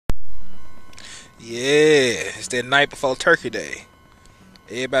Yeah, it's that night before Turkey Day.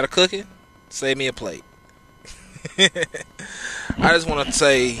 Everybody cooking? Save me a plate. I just want to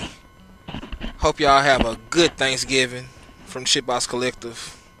say, hope y'all have a good Thanksgiving from Shitbox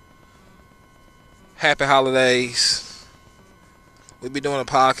Collective. Happy holidays. We'll be doing a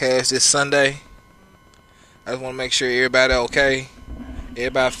podcast this Sunday. I just want to make sure everybody okay.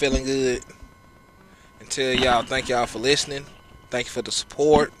 Everybody feeling good. And tell y'all, thank y'all for listening. Thank you for the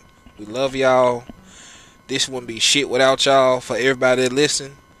support. We love y'all. This wouldn't be shit without y'all. For everybody that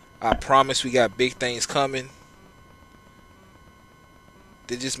listen, I promise we got big things coming.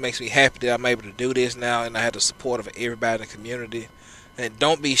 It just makes me happy that I'm able to do this now, and I have the support of everybody in the community. And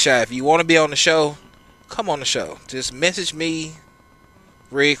don't be shy. If you want to be on the show, come on the show. Just message me,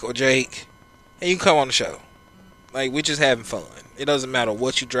 Rick, or Jake, and you can come on the show. Like, we're just having fun. It doesn't matter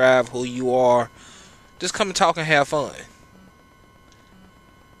what you drive, who you are. Just come and talk and have fun.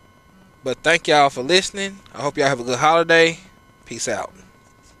 But thank y'all for listening. I hope y'all have a good holiday. Peace out.